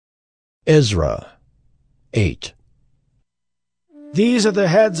Ezra 8. These are the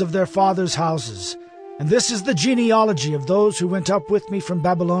heads of their fathers' houses, and this is the genealogy of those who went up with me from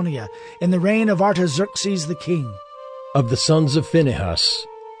Babylonia in the reign of Artaxerxes the king. Of the sons of Phinehas,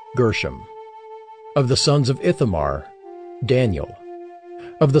 Gershom. Of the sons of Ithamar, Daniel.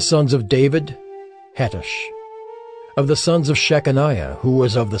 Of the sons of David, Hattush. Of the sons of Shechaniah, who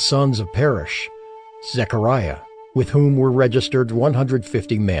was of the sons of Perish, Zechariah, with whom were registered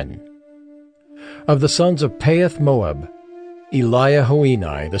 150 men. Of the sons of Pahath Moab,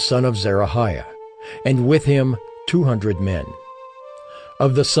 Eliahoenai the son of Zerahiah, and with him 200 men.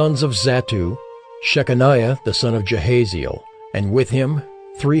 Of the sons of Zattu, Shechaniah the son of Jehaziel, and with him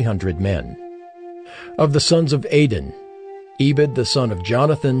 300 men. Of the sons of Adin, Ebed the son of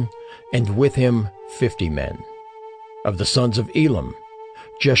Jonathan, and with him 50 men. Of the sons of Elam,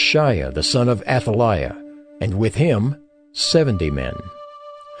 Jeshiah the son of Athaliah, and with him 70 men.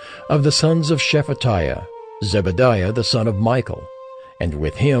 Of the sons of Shephatiah, Zebediah the son of Michael, and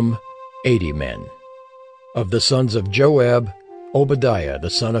with him 80 men. Of the sons of Joab, Obadiah the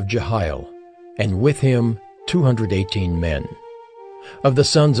son of Jehiel, and with him 218 men. Of the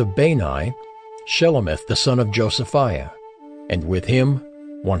sons of Bani, Shelomith the son of Josephiah, and with him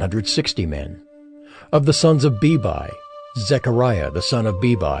 160 men. Of the sons of Bebai, Zechariah the son of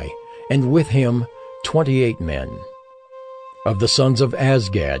Bebai, and with him 28 men. Of the sons of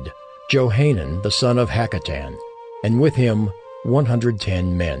Azgad, Johanan the son of Hakkatan, and with him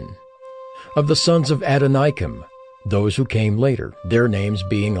 110 men. Of the sons of Adonikim, those who came later, their names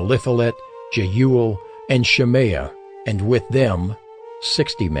being Eliphalet, Jeuel, and Shemaiah, and with them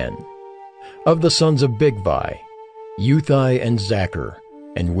 60 men. Of the sons of Bigvai, Uthai and Zachar,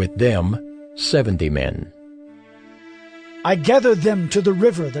 and with them 70 men. I gathered them to the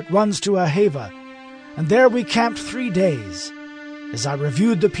river that runs to Ahava, and there we camped 3 days. As I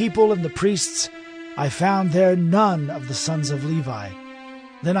reviewed the people and the priests, I found there none of the sons of Levi.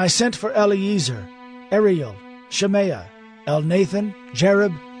 Then I sent for Eleazar, Ariel, Shemaiah, Elnathan,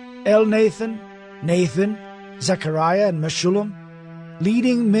 Jerib, Elnathan, Nathan, Zechariah, and Meshullam,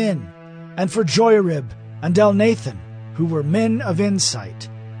 leading men, and for Joiarib and Elnathan, who were men of insight,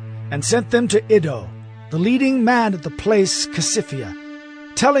 and sent them to Iddo, the leading man at the place Casiphia,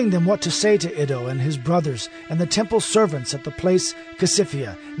 telling them what to say to Iddo and his brothers and the temple servants at the place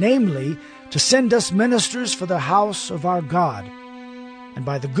Casiphia, namely, to send us ministers for the house of our God. And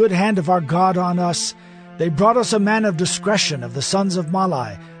by the good hand of our God on us, they brought us a man of discretion of the sons of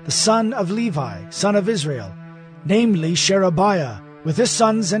Malai, the son of Levi, son of Israel, namely Sherebiah, with his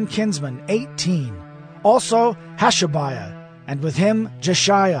sons and kinsmen 18, also Hashabiah, and with him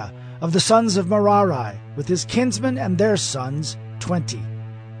Jeshiah, of the sons of Merari, with his kinsmen and their sons 20.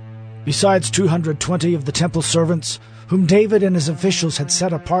 Besides 220 of the temple servants, whom David and his officials had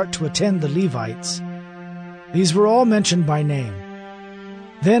set apart to attend the Levites. These were all mentioned by name.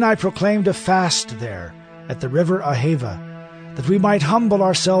 Then I proclaimed a fast there, at the river Ahava, that we might humble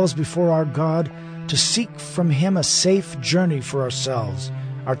ourselves before our God, to seek from him a safe journey for ourselves,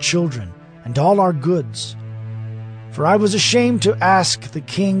 our children, and all our goods. For I was ashamed to ask the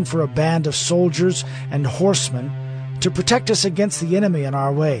king for a band of soldiers and horsemen to protect us against the enemy in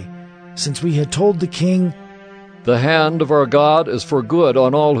our way, since we had told the king, "The hand of our God is for good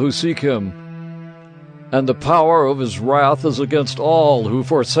on all who seek him, and the power of his wrath is against all who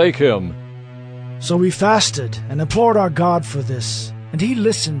forsake him." So we fasted and implored our God for this, and he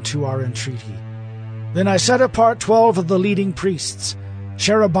listened to our entreaty. Then I set apart 12 of the leading priests,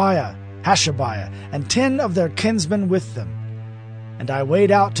 Sherebiah, Hashabiah, and 10 of their kinsmen with them. And I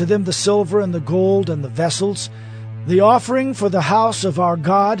weighed out to them the silver and the gold and the vessels, the offering for the house of our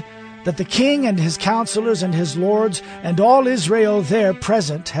God, that the king and his counselors and his lords and all Israel there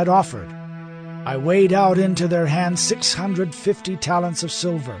present had offered. I weighed out into their hands 650 talents of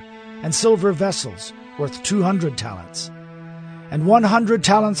silver, and silver vessels worth 200 talents, and 100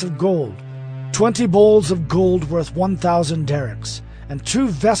 talents of gold, 20 bowls of gold worth 1,000 derricks, and 2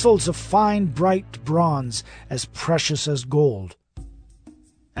 vessels of fine bright bronze as precious as gold.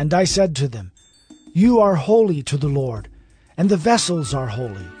 And I said to them, "You are holy to the Lord, and the vessels are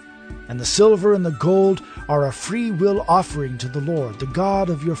holy, and the silver and the gold are a free will offering to the Lord, the God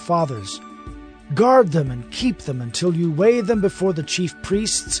of your fathers. Guard them and keep them until you weigh them before the chief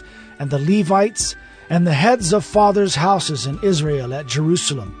priests and the Levites and the heads of fathers' houses in Israel at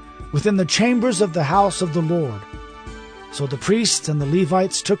Jerusalem, within the chambers of the house of the Lord." So the priests and the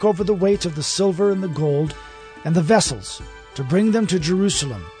Levites took over the weight of the silver and the gold and the vessels to bring them to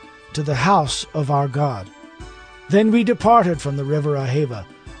Jerusalem, to the house of our God. Then we departed from the river Ahava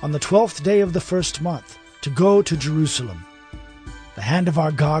on the 12th day of the first month to go to Jerusalem. The hand of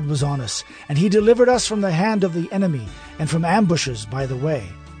our God was on us, and he delivered us from the hand of the enemy and from ambushes by the way.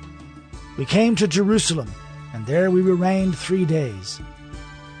 We came to Jerusalem, and there we remained 3 days.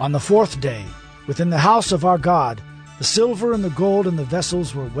 On the 4th day, within the house of our God, the silver and the gold and the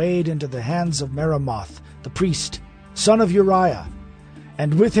vessels were weighed into the hands of Meremoth, the priest, son of Uriah.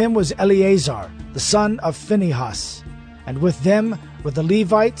 And with him was Eleazar, the son of Phinehas. And with them were the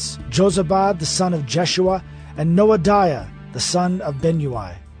Levites, Jozabad, the son of Jeshua, and Noadiah, the son of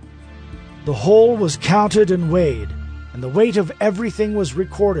Benui. The whole was counted and weighed, and the weight of everything was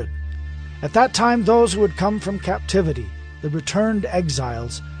recorded. At that time those who had come from captivity, the returned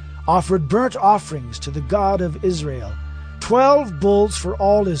exiles, offered burnt offerings to the God of Israel, 12 bulls for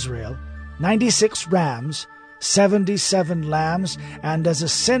all Israel, 96 rams, 77 lambs, and as a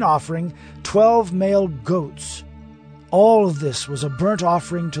sin offering 12 male goats. All of this was a burnt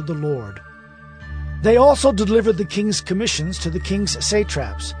offering to the Lord. They also delivered the king's commissions to the king's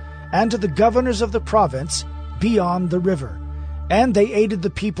satraps, and to the governors of the province beyond the river, and they aided the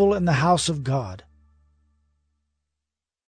people in the house of God.